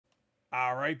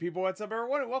Alright people, what's up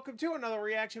everyone, and welcome to another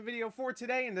reaction video for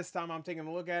today, and this time I'm taking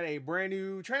a look at a brand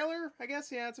new trailer, I guess,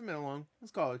 yeah, it's a minute long,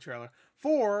 let's call it a trailer,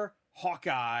 for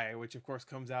Hawkeye, which of course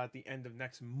comes out at the end of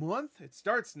next month. It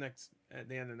starts at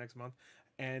the end of next month,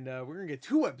 and we're gonna get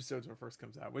 2 episodes when it first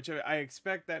comes out, which I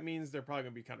expect that means they're probably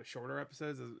gonna be kind of shorter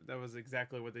episodes. That was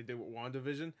exactly what they did with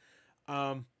WandaVision.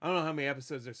 I don't know how many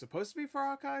episodes they're supposed to be for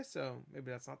Hawkeye, so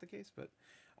maybe that's not the case, but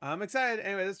I'm excited.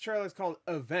 Anyway, this trailer is called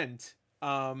Event.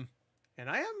 And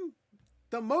I am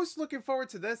the most looking forward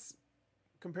to this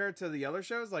compared to the other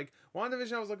shows. Like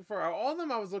WandaVision, I was looking for all of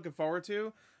them. I was looking forward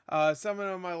to. Some of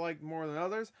them I like more than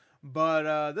others,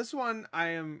 but this one I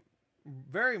am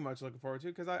very much looking forward to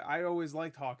because I always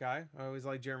liked Hawkeye. I always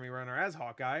liked Jeremy Renner as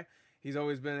Hawkeye. He's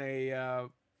always been a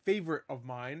favorite of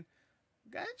mine.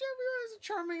 Jeremy Renner is a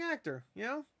charming actor. You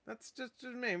know, that's just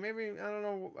me. Maybe I don't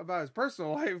know about his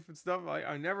personal life and stuff.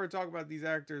 I never talk about these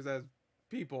actors as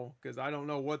people because I don't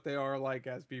know what they are like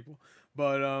as people,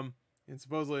 but and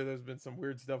supposedly there's been some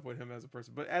weird stuff with him as a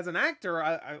person, but as an actor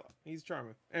he's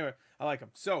charming. Anyway, I like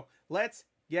him. So let's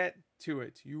get to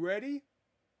it. You ready?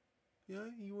 Yeah,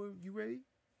 you ready?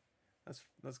 Let's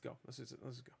go. Let's go.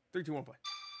 3, 2, 1, play.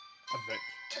 Event.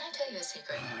 Can I tell you a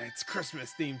secret? It's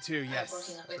Christmas themed too. Yes,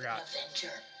 I'm working with an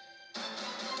Avenger.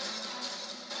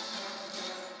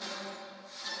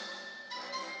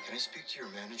 Can I speak to your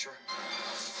manager?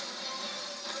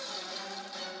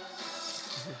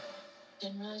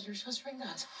 Didn't realize you were supposed to bring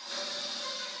guns.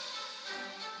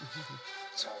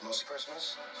 It's almost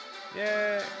Christmas.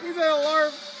 Yeah, he's an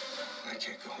alarm. I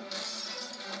can't go home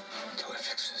until I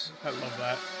fix this. I love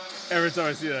that. Every time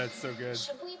I see that, it's so good.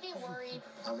 Should we be worried?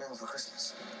 I'll be home for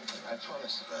Christmas. I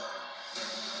promise.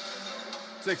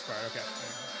 6 part, okay.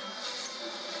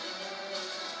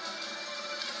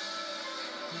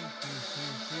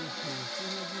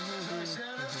 Hi,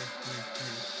 Santa.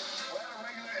 Where are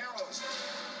regular arrows?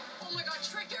 Oh my god,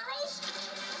 trick arrows?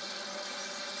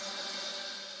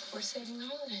 We're saving the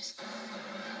holidays.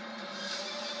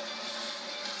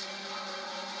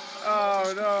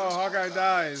 Oh no, Hawkeye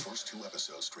dies. First 2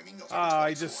 episodes streaming November. Oh,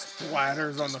 he just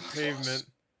splatters on the pavement.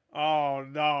 Oh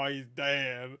no, he's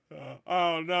dead.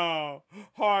 Oh no,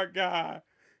 Hawkeye.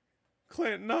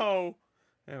 Clint, no.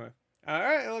 Anyway,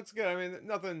 alright, it looks good. I mean,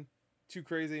 nothing too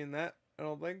crazy in that, I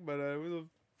don't think, but it was a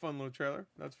fun little trailer,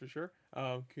 that's for sure.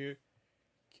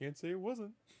 Can't say it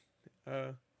wasn't.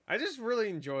 I just really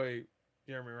enjoy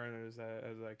Jeremy Renner as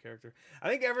that character. I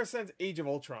think ever since Age of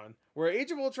Ultron, where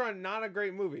Age of Ultron, not a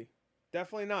great movie.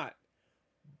 Definitely not.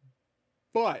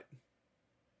 But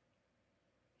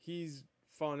he's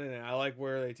fun in it. I like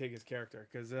where they take his character.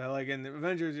 Because like in the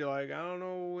Avengers, you're like, I don't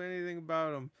know anything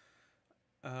about him.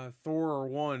 Thor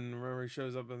 1, remember he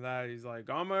shows up in that. He's like,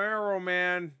 I'm an arrow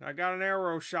man. I got an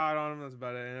arrow shot on him. That's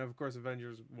about it. And of course,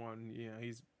 Avengers 1, you know,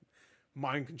 he's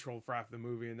mind controlled for half the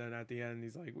movie, and then at the end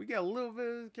he's like, we get a little bit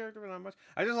of his character but not much.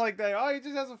 I just like that. Oh, he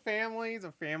just has a family. He's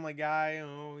a family guy.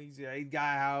 Oh, he's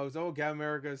got a house. Oh, Captain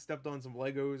America stepped on some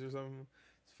Legos or something.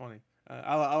 It's funny.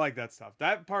 I like that stuff.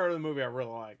 That part of the movie I really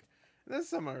like. And there's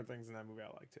some other things in that movie I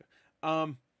like too.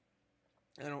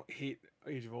 I don't hate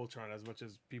Age of Ultron as much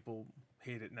as people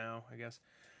hate it now, I guess,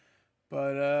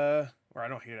 but or I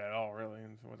don't hate it at all really,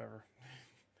 and whatever.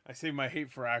 I save my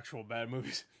hate for actual bad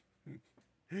movies.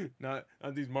 Not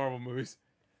these Marvel movies.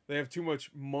 They have too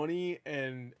much money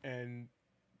and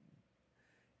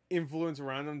influence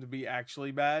around them to be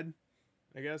actually bad,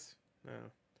 I guess. I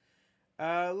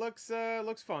don't know.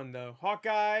 Looks fun though.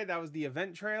 Hawkeye, that was the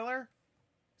event trailer.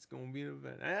 It's gonna be an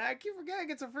event. I keep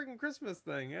forgetting it's a freaking Christmas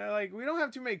thing. Yeah, like we don't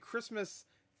have too many Christmas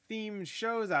themed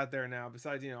shows out there now,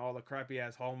 besides, you know, all the crappy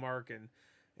ass Hallmark and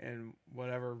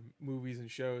whatever movies and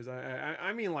shows.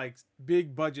 I mean like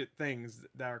big budget things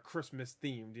that are Christmas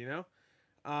themed, you know?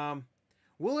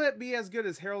 Will it be as good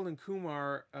as Harold and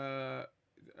Kumar, a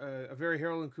very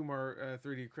Harold and Kumar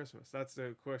 3D Christmas? That's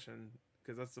the question,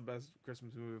 because that's the best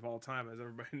Christmas movie of all time, as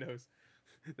everybody knows.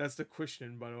 That's the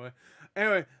question, by the way.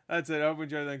 Anyway, that's it. I hope you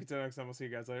enjoyed it. Until next time, I'll see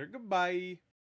you guys later. Goodbye.